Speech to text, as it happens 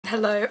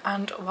Hello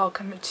and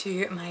welcome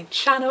to my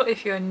channel.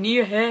 If you're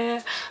new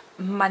here,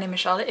 my name is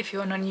Charlotte. If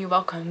you're not new,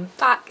 welcome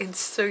back. It's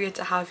so good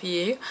to have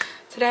you.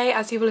 Today,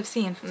 as you will have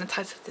seen from the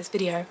title of this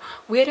video,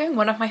 we're doing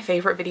one of my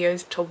favourite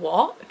videos to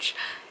watch.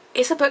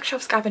 It's a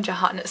bookshelf scavenger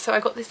hunt. So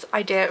I got this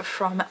idea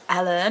from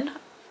Ellen.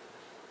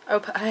 I'll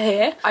put her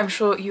here. I'm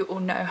sure you all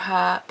know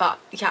her, but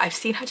yeah, I've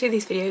seen her do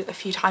these videos a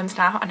few times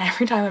now, and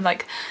every time I'm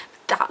like,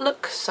 that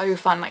looks so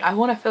fun. Like, I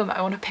want to film it.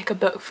 I want to pick a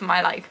book for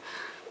my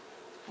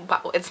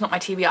well, it's not my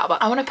TBR,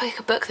 but I want to pick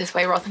a book this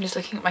way rather than just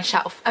looking at my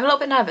shelf. I'm a little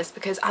bit nervous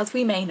because, as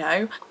we may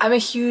know, I'm a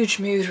huge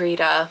mood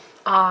reader.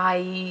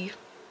 I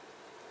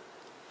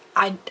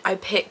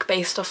pick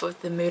based off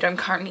of the mood I'm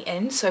currently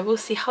in, so we'll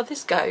see how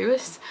this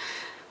goes.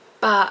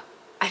 But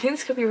I think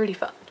this could be really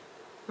fun.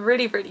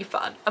 Really, really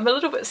fun. I'm a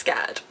little bit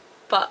scared,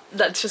 but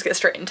let's just get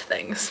straight into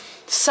things.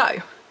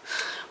 So,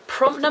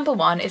 prompt number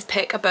 1 is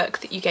pick a book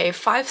that you gave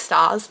 5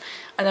 stars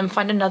and then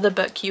find another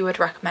book you would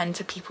recommend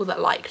to people that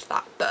liked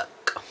that book.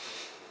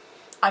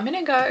 I'm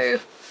gonna go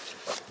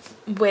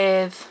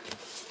with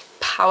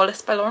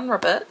Powerless by Lauren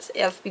Roberts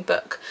as the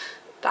book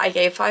that I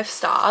gave 5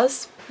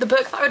 stars. The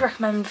book that I would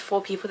recommend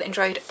for people that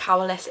enjoyed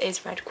Powerless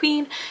is Red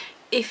Queen.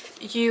 If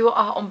you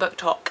are on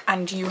BookTok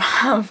and you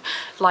have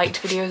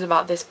liked videos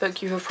about this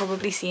book, you have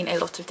probably seen a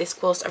lot of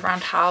discourse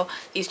around how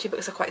these two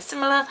books are quite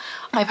similar.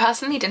 I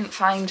personally didn't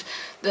find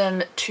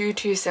them too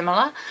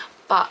similar,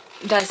 but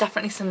there's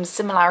definitely some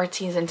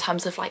similarities in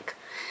terms of, like,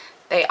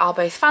 they are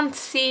both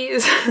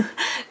fantasies,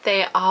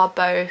 they are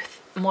both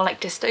more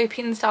like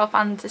dystopian style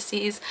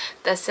fantasies.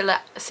 There's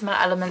similar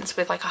elements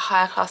with like a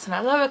higher class and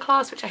a lower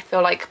class, which I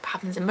feel like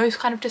happens in most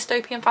kind of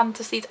dystopian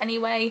fantasies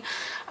anyway.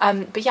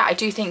 But yeah, I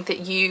do think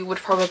that you would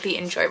probably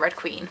enjoy Red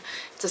Queen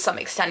to some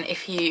extent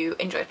if you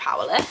enjoyed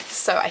Powerless.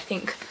 So I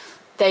think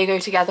they go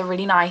together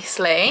really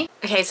nicely.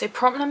 Okay, so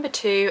prompt number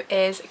 2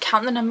 is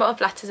count the number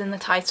of letters in the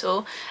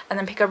title and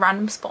then pick a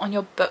random spot on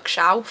your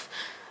bookshelf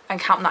and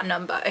count that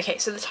number. Okay,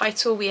 so the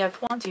title, we have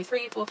 1, 2,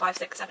 3, 4, 5,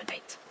 6, 7,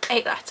 8.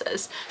 8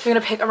 letters. We're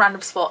gonna pick a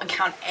random spot and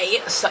count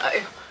 8. So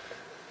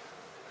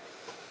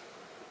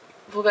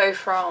we'll go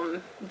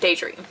from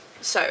Daydream.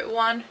 So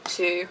 1,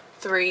 2,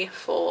 3,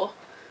 4,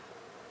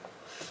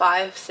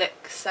 5,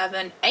 6,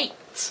 7,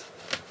 8.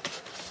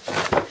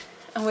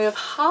 And we have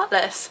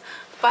Heartless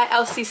by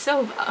Elsie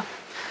Silver.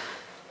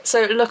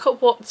 So look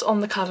at what's on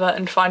the cover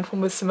and find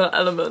one with similar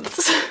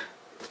elements.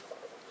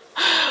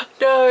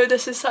 No,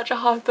 this is such a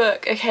hard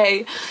book.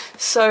 Okay,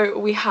 so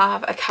we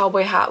have a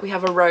cowboy hat, we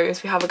have a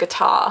rose, we have a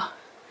guitar,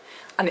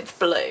 and it's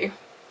blue.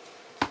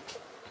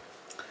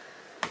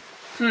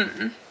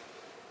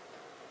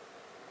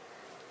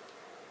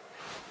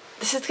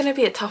 This is gonna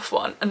be a tough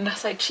one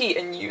unless I cheat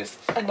and use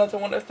another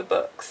one of the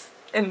books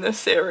in this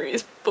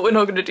series, but we're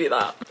not gonna do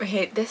that.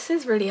 Okay, this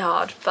is really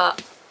hard,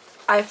 but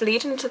I've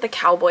leaned into the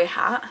cowboy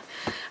hat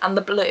and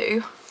the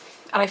blue,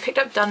 and I picked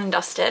up Done and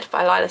Dusted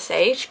by Lila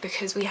Sage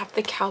because we have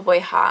the cowboy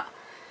hat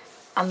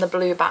and the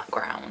blue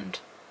background.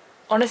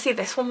 Honestly,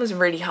 this one was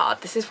really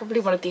hard. This is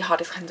probably one of the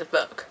hardest kinds of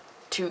book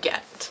to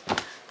get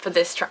for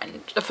this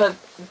trend, for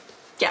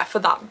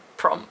that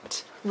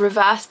prompt.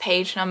 Reverse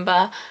page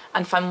number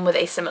and find one with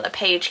a similar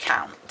page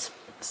count.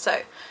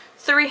 So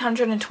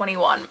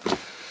 321.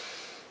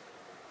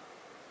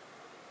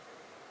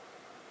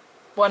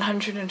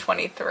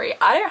 123.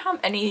 I don't have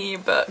any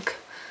book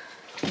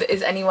that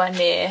is anywhere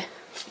near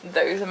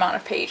those amount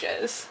of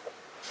pages.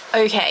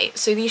 Okay,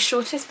 so the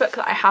shortest book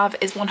that I have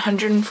is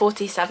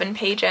 147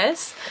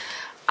 pages,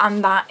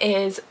 and that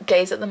is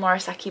Gaze at the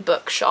Morisaki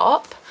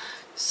Bookshop.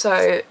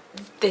 So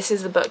this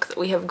is the book that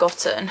we have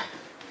gotten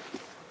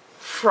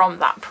from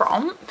that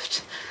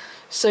prompt.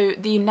 So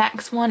the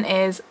next one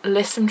is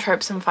List some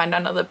tropes and find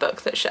another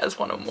book that shares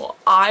one or more.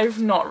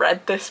 I've not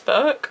read this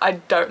book. I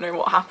don't know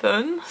what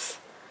happens.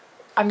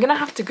 I'm gonna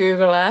have to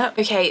Google it.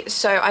 Okay,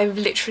 so I've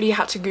literally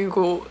had to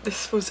Google,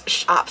 this was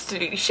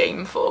absolutely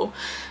shameful,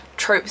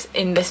 tropes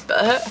in this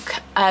book.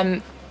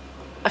 A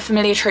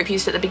familiar trope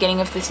used at the beginning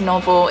of this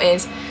novel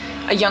is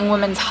a young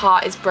woman's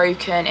heart is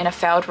broken in a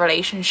failed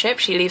relationship.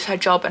 She leaves her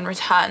job and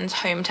returns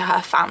home to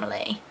her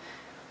family.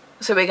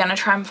 So we're gonna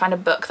try and find a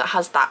book that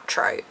has that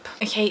trope.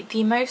 Okay,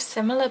 the most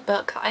similar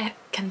book that I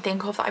can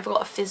think of that I've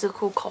got a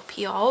physical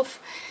copy of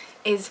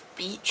is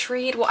Beach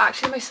Read. Well,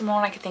 actually the most similar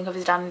one I could think of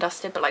is Done and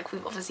Dusted, but like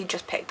we've obviously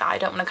just picked that. I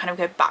don't want to kind of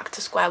go back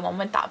to square one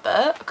with that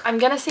book. I'm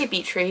gonna say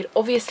Beach Read.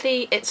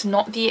 Obviously it's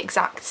not the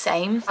exact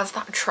same as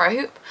that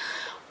trope,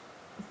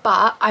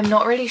 but I'm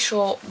not really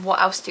sure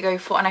what else to go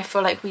for, and I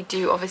feel like we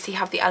do obviously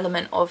have the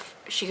element of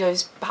she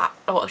goes back,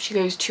 or she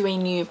goes to a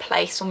new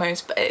place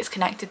almost, but it's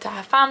connected to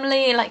her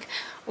family. Like,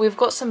 we've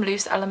got some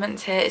loose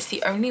elements here. It's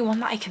the only one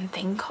that I can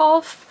think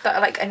of,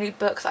 that like any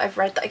book that I've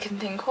read that I can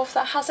think of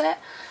that has it,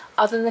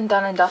 other than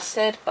Done and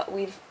Dusted, but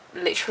we've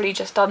literally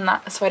just done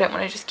that, so I don't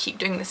want to just keep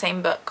doing the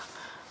same book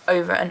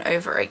over and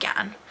over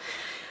again.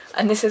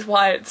 And this is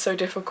why it's so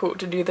difficult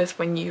to do this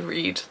when you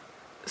read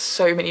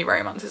so many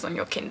romances on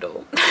your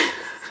Kindle.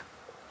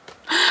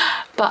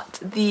 But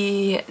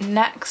the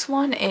next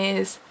one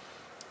is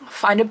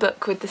find a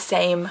book with the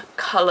same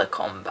colour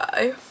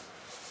combo.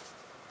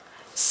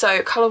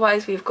 So colour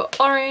wise we've got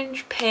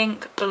orange,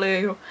 pink,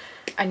 blue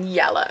and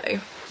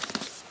yellow.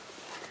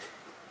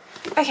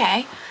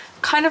 Okay,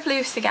 kind of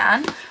loose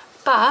again,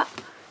 but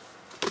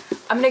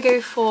I'm gonna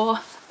go for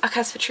A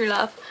Curse for True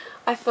Love.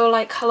 I feel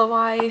like colour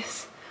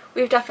wise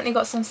we've definitely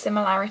got some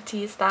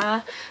similarities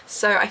there,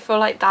 so I feel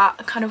like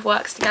that kind of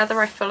works together.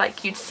 I feel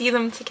like you'd see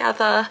them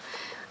together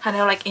kind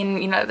of like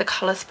in, you know, the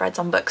colour spreads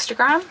on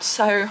Bookstagram,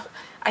 so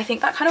I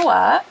think that kind of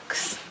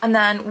works. And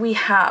then we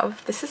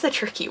have, this is a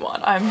tricky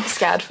one, I'm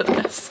scared for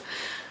this.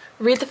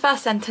 Read the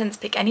first sentence,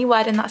 pick any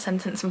word in that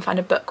sentence and find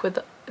a book with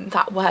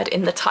that word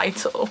in the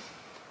title.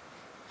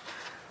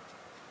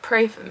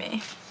 Pray for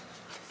me.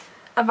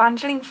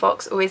 Evangeline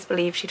Fox always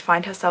believed she'd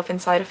find herself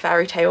inside a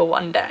fairy tale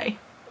one day.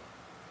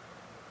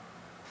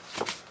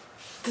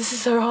 This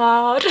is so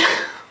hard.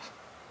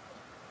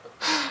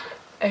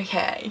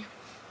 Okay.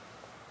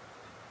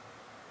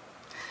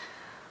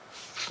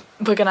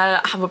 We're gonna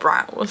have a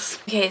browse.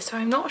 Okay, so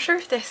I'm not sure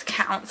if this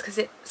counts because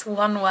it's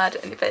one word,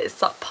 but it's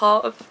that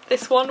part of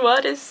this one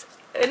word is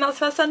in that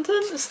first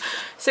sentence.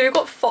 So we've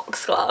got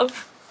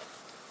foxglove,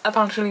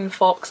 Evangeline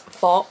Fox,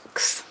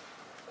 fox.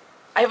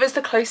 It was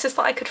the closest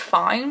that I could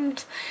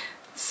find,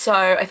 so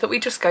I thought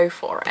we'd just go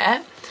for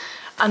it.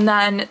 And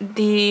then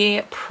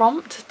the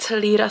prompt to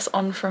lead us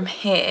on from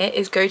here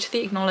is go to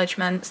the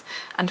acknowledgements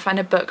and find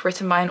a book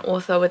written by an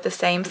author with the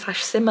same /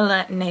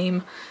 similar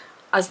name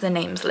as the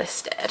names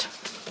listed.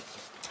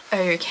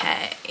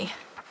 Okay.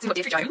 So we've got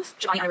Deirdre Jones,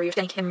 Shivani Anna Rouge,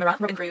 Danny Kim,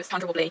 Robin Cruz,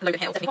 Sandra Walkley, Logan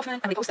Hill, Stephanie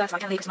Hoffman, Emily Poster,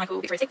 Sally Kennelly, Chris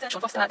Michael, Victoria Sigton,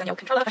 Sean Foster, Danielle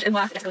Controller, Patrick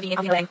Inworth, Jessica Levine,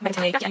 Abigail Lang, Megan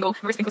Tilly, Becky Engel,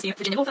 Marissa Finkelstein,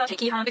 Virginia Walter, Kate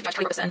Keehan, Luke Judge,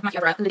 Kelly Robertson, Matthew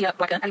Everett, Lydia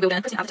Blackburn, Ellie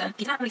Wilden, Christine Atherton,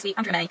 Peter Emily Sweet,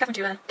 Andrew May, Catherine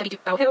Dewar, Debbie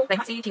Bell Hill, Blaine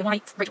Massey, Tia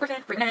White, Rachel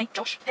Griffin, Brittany Renee,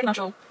 Josh, Haley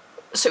Marshall.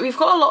 So we've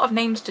got a lot of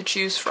names to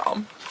choose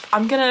from.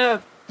 I'm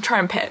gonna try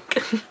and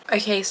pick.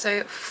 Okay,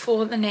 so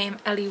for the name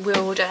Ellie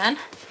Wilden,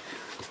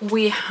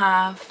 we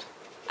have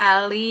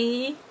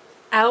Ellie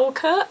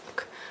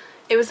Elcock.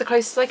 It was the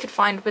closest I could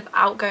find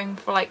without going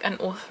for like an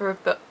author of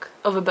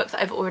a book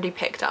that I've already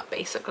picked up,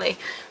 basically.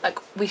 Like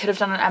we could have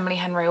done an Emily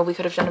Henry or we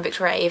could have done a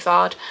Victoria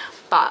Avard,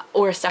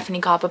 or a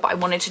Stephanie Garber, but I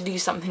wanted to do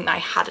something that I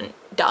hadn't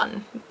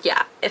done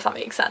yet, if that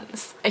makes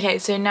sense. Okay,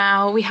 so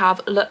now we have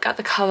look at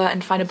the cover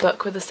and find a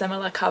book with a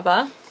similar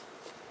cover.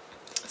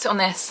 So on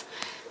this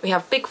we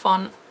have big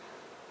font,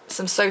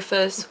 some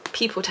sofas,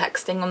 people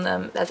texting on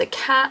them, there's a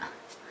cat,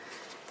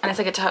 and it's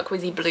like a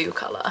turquoisey blue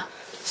colour.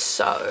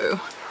 So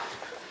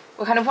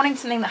we're kind of wanting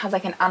something that has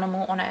like an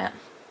animal on it,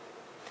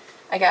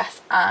 I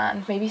guess,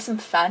 and maybe some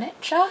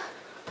furniture.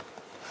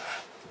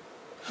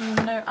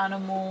 No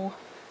animal.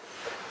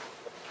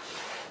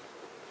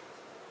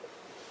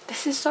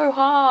 This is so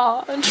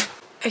hard.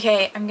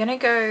 Okay, I'm gonna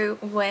go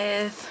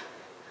with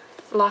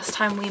Last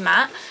Time We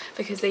Met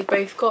because they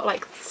both got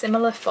like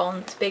similar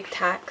font, big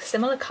text,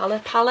 similar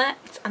colour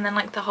palettes, and then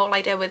like the whole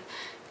idea with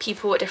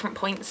people at different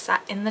points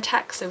set in the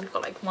text. So we've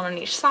got like one on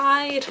each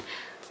side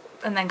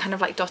and then kind of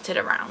like dotted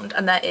around,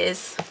 and there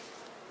is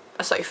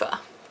a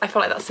sofa. I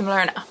feel like that's similar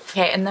enough.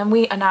 Okay, and then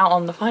we are now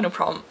on the final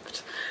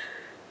prompt,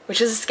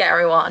 which is a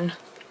scary one,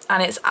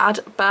 and it's add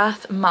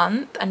birth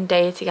month and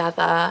day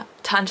together,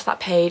 turn to that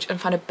page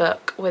and find a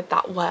book with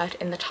that word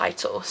in the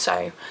title.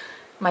 So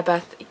my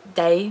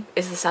birthday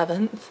is the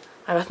 7th,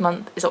 my birth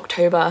month is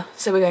October,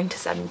 so we're going to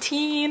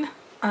 17.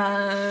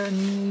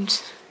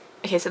 And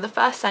okay, so the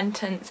first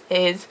sentence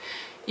is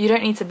you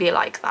don't need to be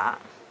like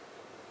that.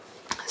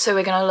 So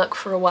we're gonna look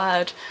for a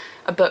word,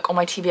 a book on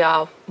my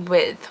TBR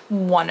with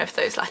one of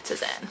those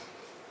letters in.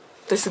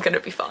 This is gonna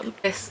be fun.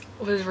 This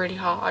was really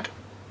hard,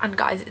 and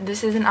guys,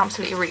 this is an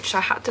absolute reach, so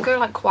I had to go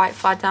like quite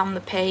far down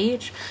the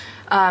page,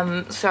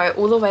 so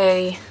all the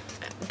way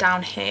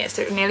down here,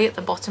 so nearly at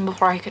the bottom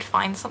before I could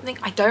find something.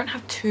 I don't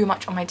have too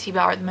much on my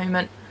TBR at the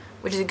moment,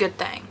 which is a good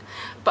thing,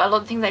 but a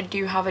lot of things I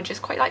do have are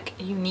just quite like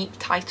unique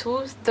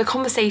titles. The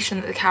conversation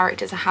that the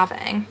characters are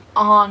having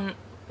aren't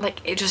like,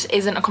 it just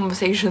isn't a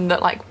conversation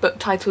that like book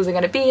titles are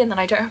going to be, and then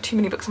I don't have too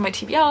many books on my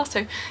TBR,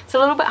 so it's a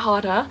little bit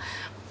harder.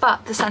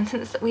 But the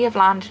sentence that we have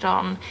landed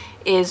on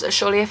is,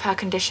 surely if her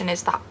condition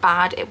is that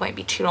bad, it won't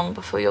be too long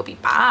before you'll be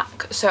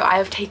back. So I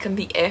have taken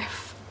the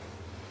if.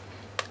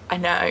 I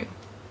know,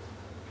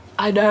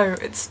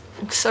 it's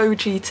so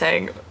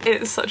cheating,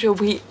 it's such a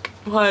weak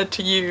word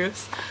to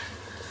use,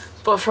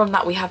 but from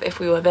that we have if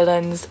we were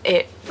villains.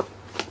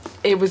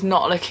 It was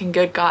not looking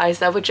good, guys.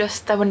 There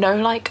were no,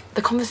 like,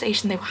 the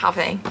conversation they were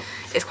having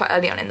is quite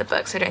early on in the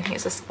book, so I don't think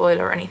it's a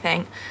spoiler or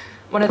anything.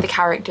 One of the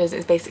characters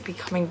is basically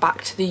coming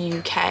back to the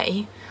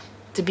UK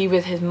to be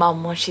with his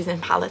mum while she's in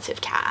palliative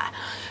care.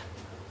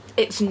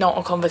 It's not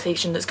a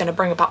conversation that's going to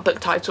bring about book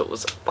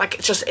titles, like,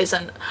 it just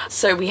isn't.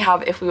 So we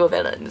have If We Were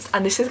Villains,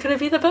 and this is going to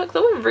be the book that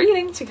we're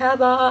reading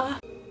together.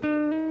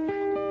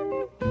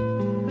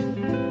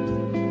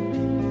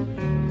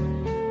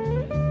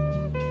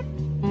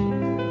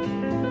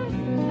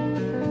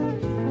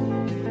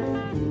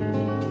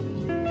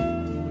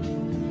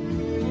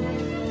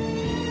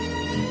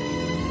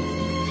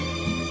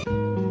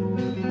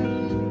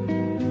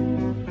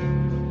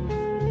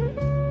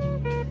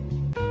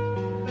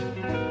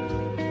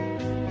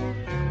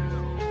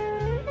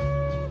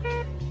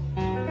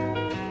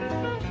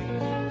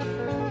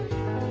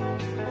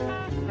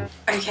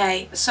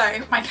 Okay,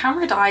 so my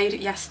camera died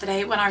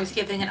yesterday when I was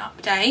giving an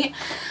update,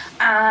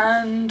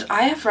 and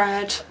I have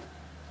read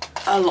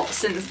a lot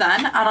since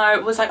then, and I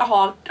was like,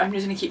 oh, I'm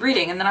just gonna keep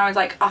reading, and then I was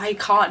like, I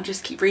can't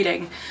just keep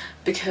reading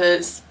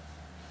because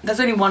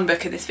there's only one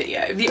book in this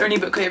video. The only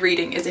book we're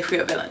reading is If We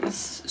Were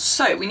Villains,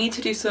 so we need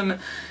to do some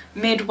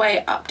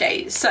midway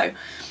updates. So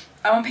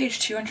I'm on page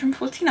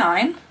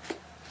 249.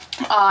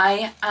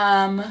 I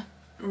am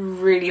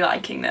really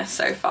liking this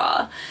so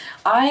far.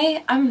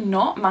 I am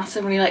not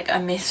massively like a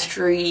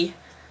mystery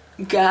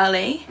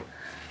girly.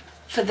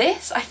 For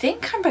this, I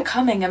think I'm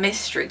becoming a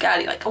mystery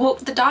girly. Like, well,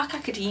 the dark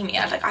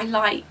academia, like I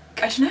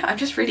don't know, I'm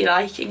just really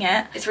liking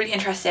it. It's really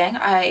interesting.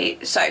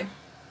 So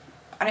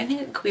I don't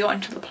think we got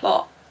into the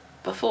plot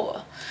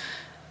before.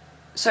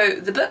 So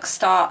the book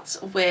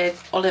starts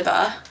with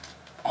Oliver.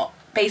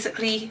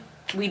 Basically,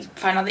 we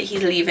find out that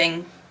he's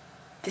leaving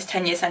this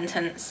 10-year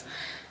sentence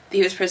that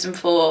he was prison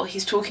for.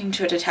 He's talking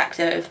to a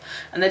detective,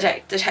 and the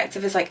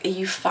detective is like, are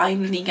you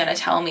finally gonna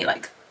tell me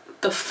like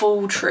the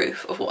full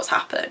truth of what's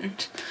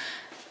happened?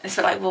 And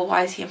so like, well,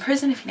 why is he in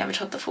prison if he never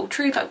told the full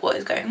truth? Like, what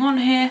is going on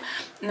here?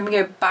 And then we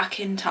go back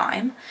in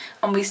time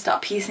and we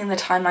start piecing the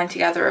timeline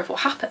together of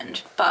what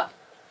happened. But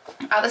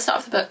at the start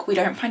of the book, we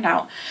don't find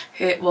out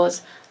who it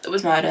was that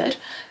was murdered.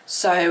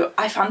 So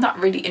I found that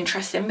really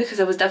interesting because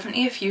there was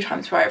definitely a few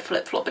times where I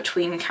flip-flopped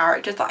between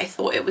characters that I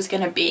thought it was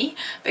going to be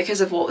because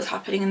of what was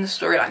happening in the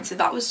storyline. So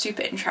that was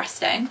super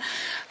interesting.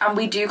 And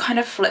we do kind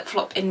of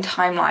flip-flop in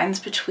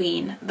timelines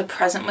between the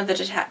present with the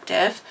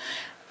detective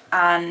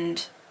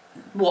and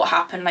what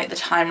happened, like the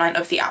timeline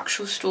of the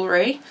actual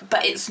story.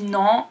 But it's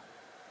not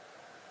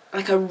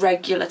like a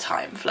regular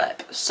time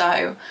flip.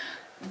 So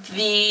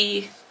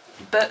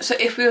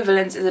If We Were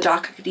Villains is a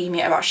dark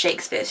academia about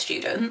Shakespeare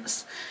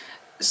students.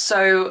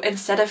 So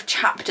instead of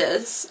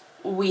chapters,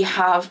 we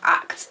have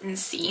acts and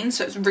scenes.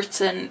 So it's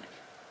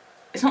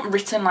not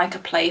written like a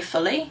play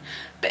fully,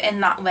 but in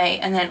that way.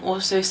 And then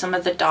also some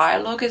of the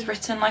dialogue is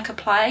written like a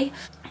play.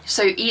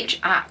 So each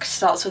act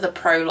starts with a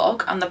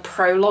prologue, and the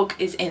prologue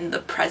is in the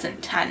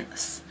present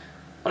tense,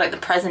 or like the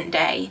present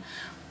day,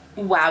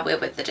 where we're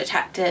with the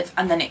detective,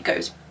 and then it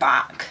goes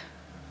back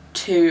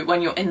to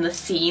when you're in the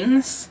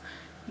scenes,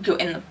 you're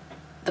in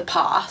the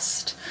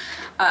past.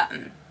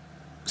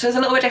 So it's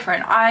a little bit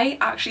different. I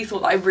actually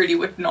thought that I really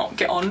would not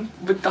get on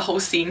with the whole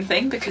scene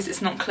thing because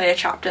it's not clear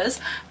chapters,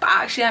 but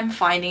actually I'm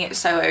finding it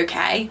so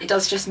okay. It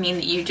does just mean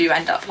that you do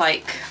end up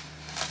like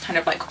kind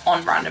of like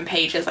on random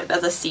pages, like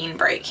there's a scene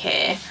break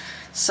here,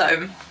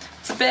 so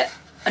it's a bit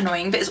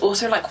annoying, but it's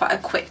also like quite a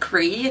quick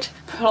read.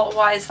 Plot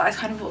wise, that's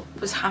kind of what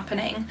was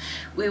happening.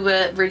 We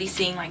were really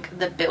seeing like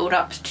the build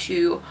up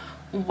to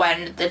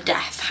when the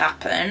death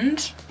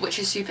happened, which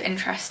is super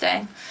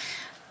interesting.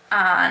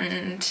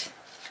 And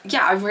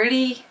yeah, I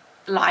really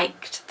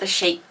liked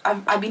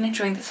I've been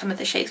enjoying some of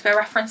the Shakespeare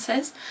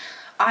references.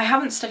 I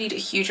haven't studied a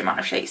huge amount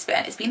of Shakespeare,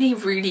 and it's been a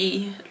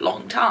really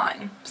long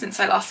time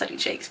since I last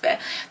studied Shakespeare.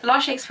 The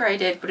last Shakespeare I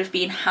did would have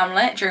been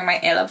Hamlet during my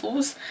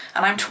A-levels,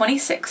 and I'm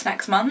 26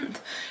 next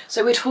month.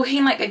 So we're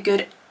talking like a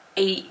good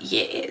 8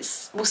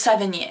 years, well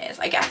 7 years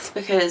I guess,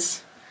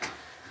 because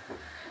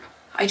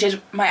I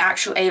did my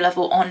actual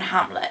A-level on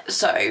Hamlet.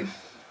 So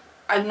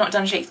I've not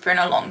done Shakespeare in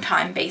a long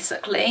time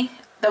basically.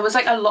 There was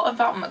like a lot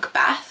about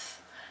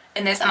Macbeth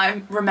in this, and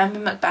I remember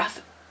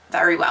Macbeth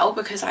very well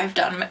because I've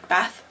done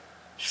Macbeth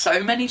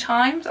so many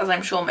times, as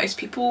I'm sure most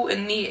people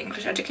in the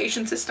English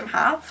education system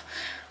have.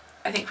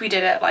 I think we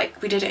did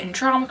it in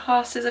drama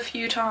classes a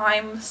few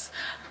times.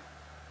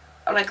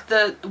 Like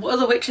what do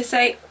the witches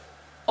say?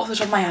 Off the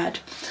top of my head.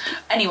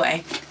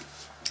 Anyway,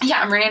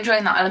 yeah, I'm really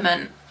enjoying that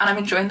element, and I'm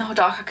enjoying the whole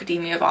dark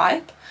academia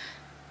vibe.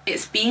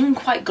 It's been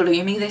quite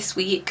gloomy this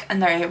week and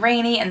very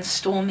rainy and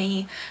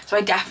stormy, so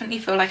I definitely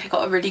feel like I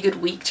got a really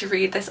good week to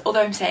read this,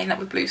 although I'm saying that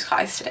with blue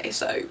skies today,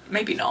 so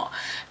maybe not.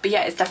 But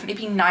yeah, it's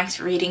definitely been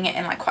nice reading it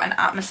in like quite an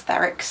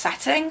atmospheric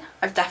setting.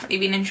 I've definitely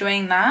been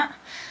enjoying that.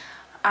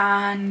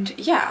 And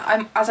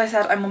yeah, as I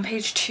said, I'm on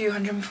page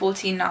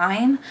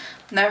 249.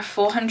 There are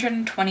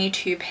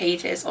 422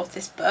 pages of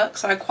this book,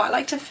 so I'd quite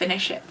like to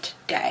finish it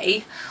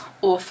today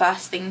or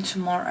first thing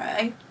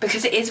tomorrow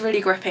because it is really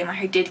gripping.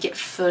 Like I did get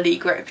fully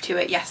gripped to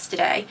it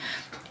yesterday.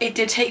 It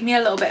did take me a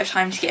little bit of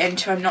time to get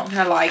into, I'm not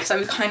gonna lie, because I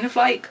was kind of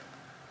like,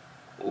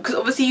 because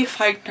obviously you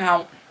find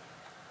out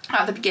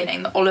at the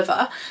beginning that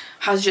Oliver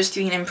has just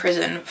been in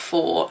prison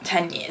for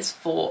 10 years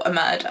for a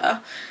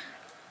murder,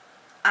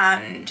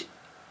 and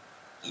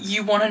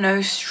you want to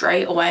know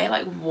straight away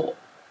like what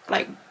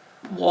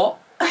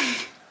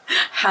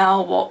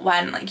how, what,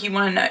 when, like you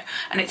want to know,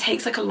 and it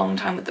takes like a long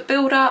time with the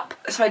build up.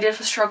 So I did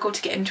struggle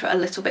to get into it a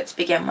little bit to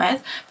begin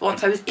with, but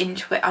once I was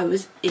into it, I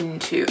was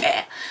into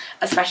it,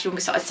 especially when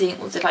we started seeing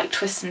all the like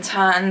twists and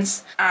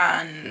turns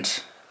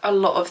and a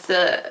lot of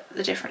the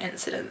different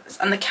incidents,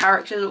 and the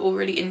characters are all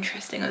really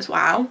interesting as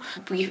well.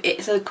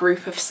 It's a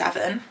group of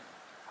 7,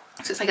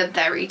 so it's like a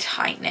very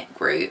tight-knit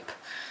group.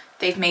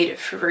 They've made it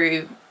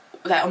through,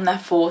 they're on their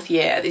 4th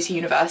year at this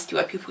university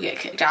where people get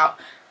kicked out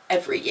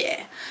every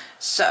year.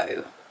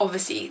 So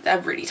obviously they're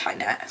really tight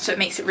knit, so it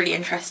makes it really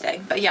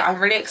interesting. But yeah, I'm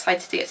really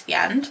excited to get to the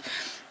end.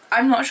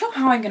 I'm not sure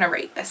how I'm gonna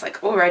rate this.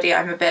 Like already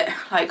I'm a bit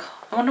like,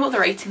 I wonder what the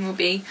rating will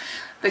be,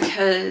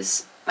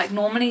 because like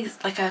normally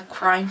like a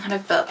crime kind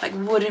of book like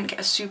wouldn't get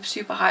a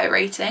super high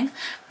rating,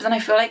 but then I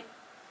feel like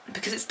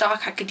because it's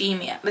dark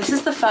academia, this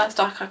is the first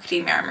dark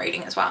academia I'm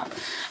reading as well,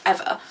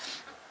 ever.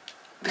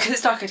 Because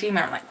it's dark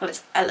academia, I'm like, well,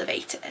 it's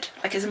elevated.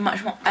 Like it's a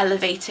much more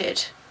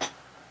elevated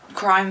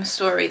crime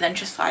story than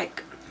just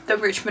like the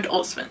Richard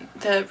Osman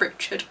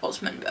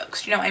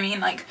books. Do you know what I mean?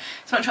 Like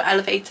it's much more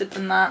elevated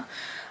than that.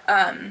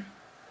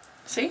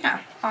 So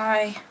yeah,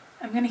 I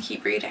am gonna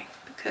keep reading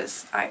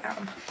because I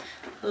am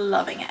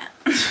loving it.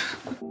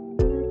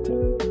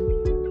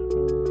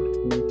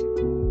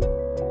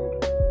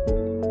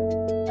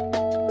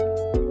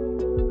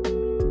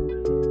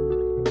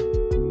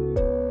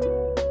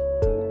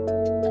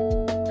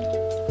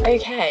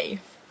 Okay,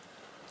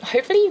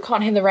 hopefully you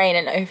can't hear the rain,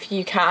 and if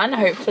you can,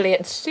 hopefully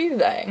it's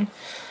soothing.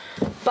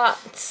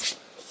 But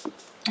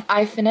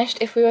I finished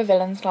If We Were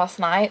Villains last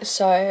night,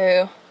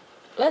 so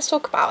let's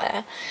talk about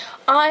it.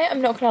 I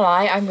am not gonna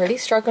lie, I'm really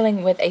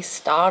struggling with a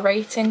star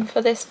rating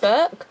for this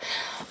book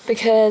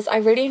because I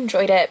really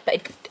enjoyed it,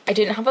 but I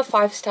didn't have a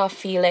 5-star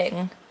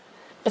feeling.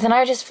 But then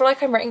I just feel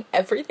like I'm rating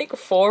everything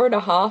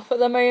 4.5 at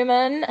the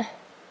moment.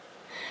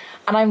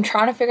 And I'm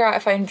trying to figure out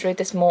if I enjoyed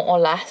this more or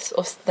less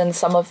than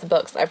some of the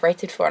books that I've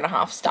rated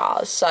 4.5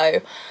 stars.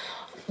 So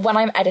when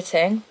I'm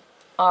editing,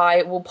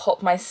 I will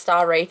pop my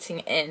star rating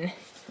in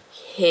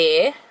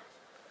here.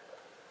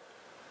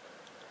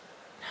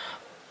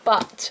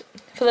 But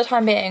for the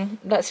time being,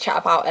 let's chat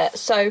about it.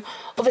 So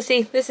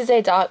obviously this is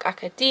a dark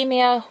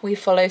academia. We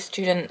follow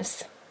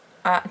students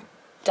at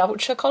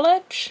Doucher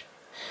College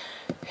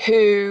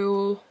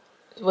who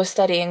were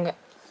studying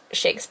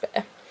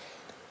Shakespeare.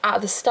 At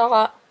the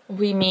start,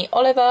 we meet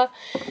Oliver,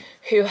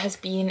 who has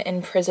been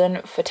in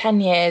prison for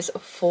 10 years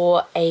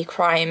for a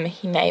crime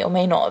he may or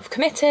may not have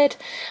committed,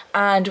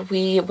 and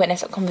we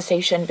witness a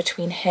conversation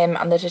between him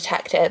and the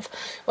detective,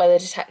 where the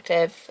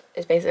detective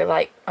is basically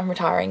like, I'm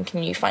retiring,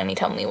 can you finally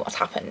tell me what's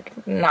happened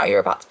now you're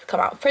about to come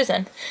out of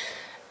prison?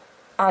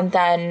 And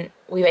then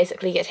we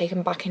basically get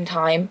taken back in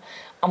time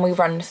and we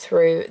run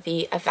through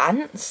the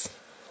events.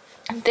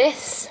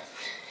 This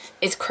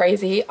is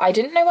crazy. I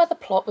didn't know where the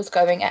plot was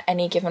going at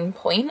any given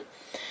point.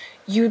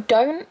 You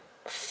don't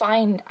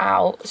find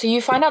out, so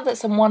you find out that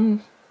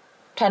someone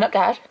turned up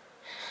dead,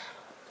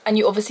 and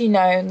you obviously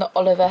know that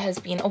Oliver has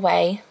been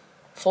away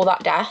for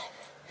that death.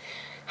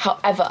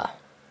 However,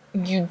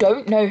 you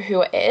don't know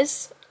who it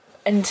is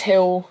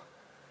until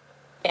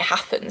it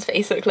happens,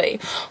 basically,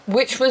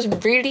 which was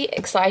really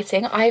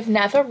exciting. I've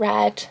never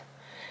read,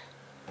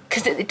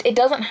 because it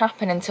doesn't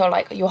happen until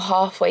like you're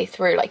halfway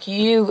through. Like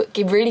you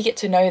really get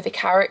to know the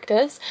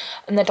characters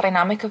and the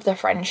dynamic of the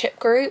friendship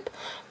group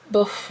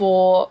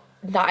before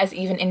that is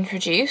even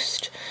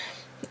introduced.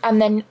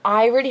 And then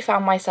I really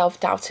found myself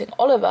doubting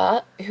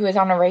Oliver, who is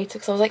our narrator,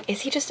 because I was like,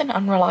 is he just an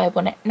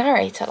unreliable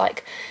narrator?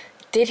 Like,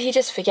 did he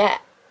just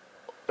forget?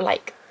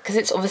 Like, because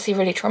it's obviously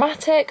really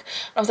traumatic.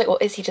 And I was like, well,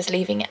 is he just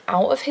leaving it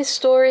out of his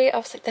story? I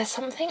was like, there's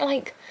something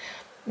like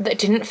that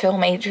didn't feel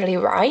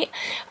majorly right.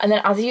 And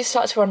then as you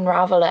start to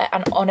unravel it,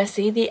 and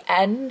honestly the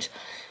end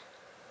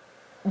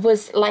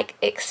was like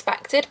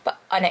expected but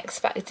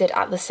unexpected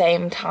at the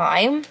same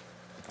time.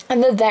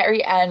 And the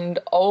very end,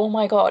 oh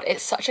my god,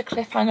 it's such a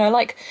cliffhanger.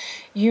 Like,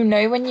 you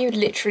know when you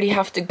literally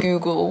have to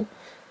Google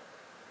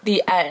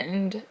the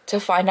end to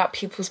find out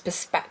people's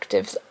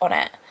perspectives on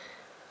it?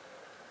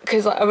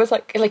 Because I was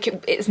like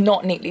it's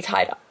not neatly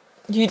tied up.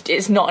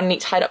 It's not a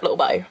neat tied up little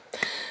bow.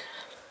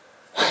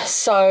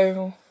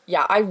 So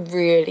yeah, I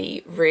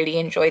really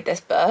enjoyed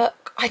this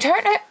book. I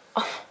don't know,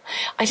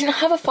 I didn't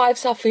have a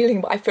 5-star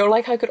feeling, but I feel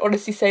like I could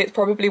honestly say it's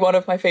probably one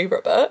of my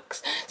favourite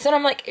books. So then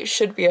I'm like, it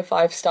should be a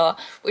 5-star,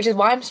 which is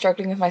why I'm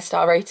struggling with my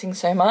star rating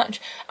so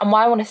much, and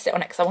why I want to sit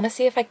on it, because I want to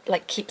see if I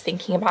like keep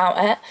thinking about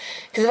it.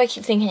 Because if I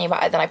keep thinking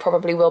about it, then I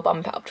probably will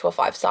bump it up to a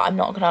 5-star, I'm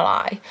not gonna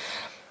lie.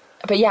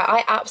 But yeah,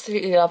 I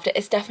absolutely loved it.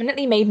 It's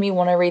definitely made me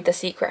want to read The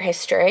Secret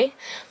History,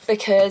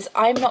 because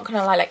I'm not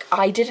gonna lie, like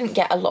I didn't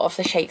get a lot of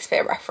the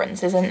Shakespeare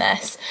references in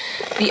this.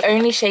 The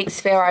only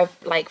Shakespeare I've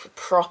like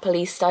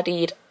properly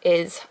studied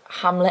is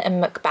Hamlet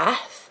and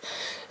Macbeth.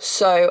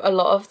 So a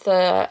lot of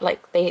the like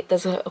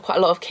there's quite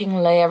a lot of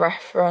King Lear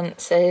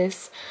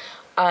references,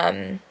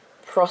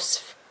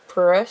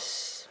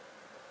 Prosperous,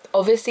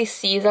 obviously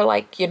Caesar,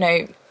 like, you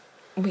know,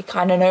 we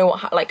kind of know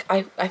what, like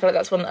I feel like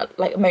that's one that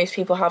like most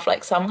people have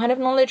like some kind of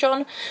knowledge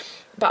on,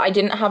 but I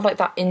didn't have like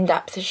that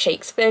in-depth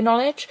Shakespeare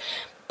knowledge.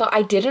 But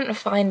I didn't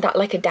find that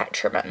like a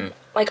detriment.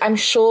 Like I'm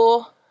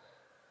sure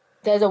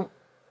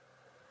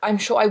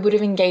I would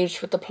have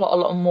engaged with the plot a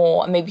lot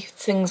more, and maybe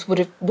things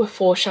were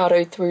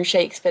foreshadowed through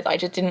Shakespeare that I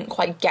just didn't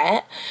quite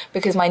get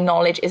because my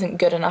knowledge isn't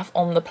good enough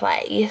on the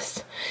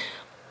plays.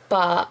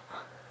 But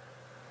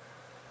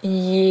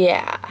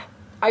yeah,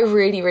 I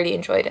really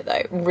enjoyed it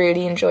though.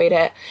 Really enjoyed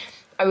it.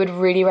 I would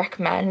really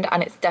recommend,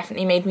 and it's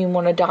definitely made me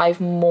want to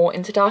dive more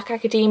into dark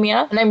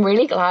academia. And I'm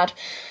really glad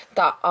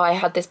that I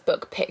had this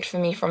book picked for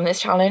me from this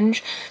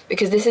challenge,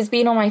 because this has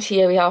been on my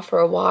TBR for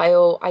a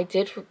while. I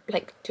did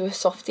like do a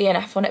soft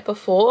DNF on it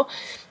before,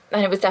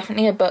 and it was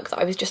definitely a book that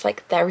I was just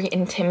like very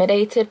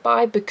intimidated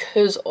by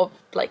because of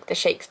like the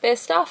Shakespeare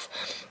stuff,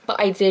 but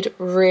I did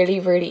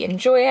really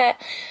enjoy it,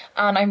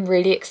 and I'm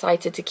really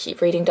excited to keep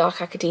reading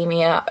Dark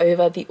Academia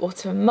over the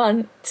autumn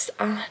months.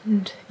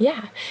 And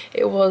yeah,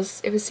 it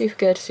was super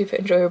good, super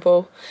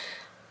enjoyable,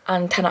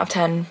 and 10 out of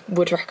 10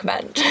 would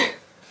recommend.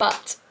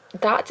 But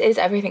that is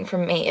everything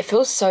from me. It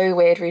feels so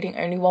weird reading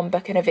only one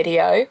book in a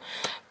video,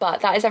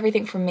 but that is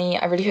everything from me.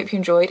 I really hope you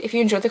enjoyed. If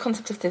you enjoyed the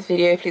concept of this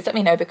video, please let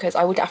me know, because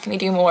I will definitely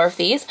do more of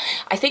these.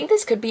 I think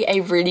this could be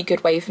a really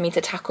good way for me to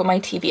tackle my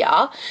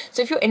TBR,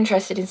 so if you're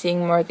interested in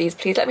seeing more of these,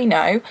 please let me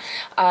know.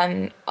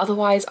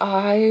 Otherwise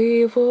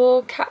I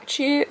will catch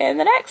you in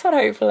the next one,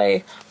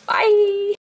 hopefully. Bye.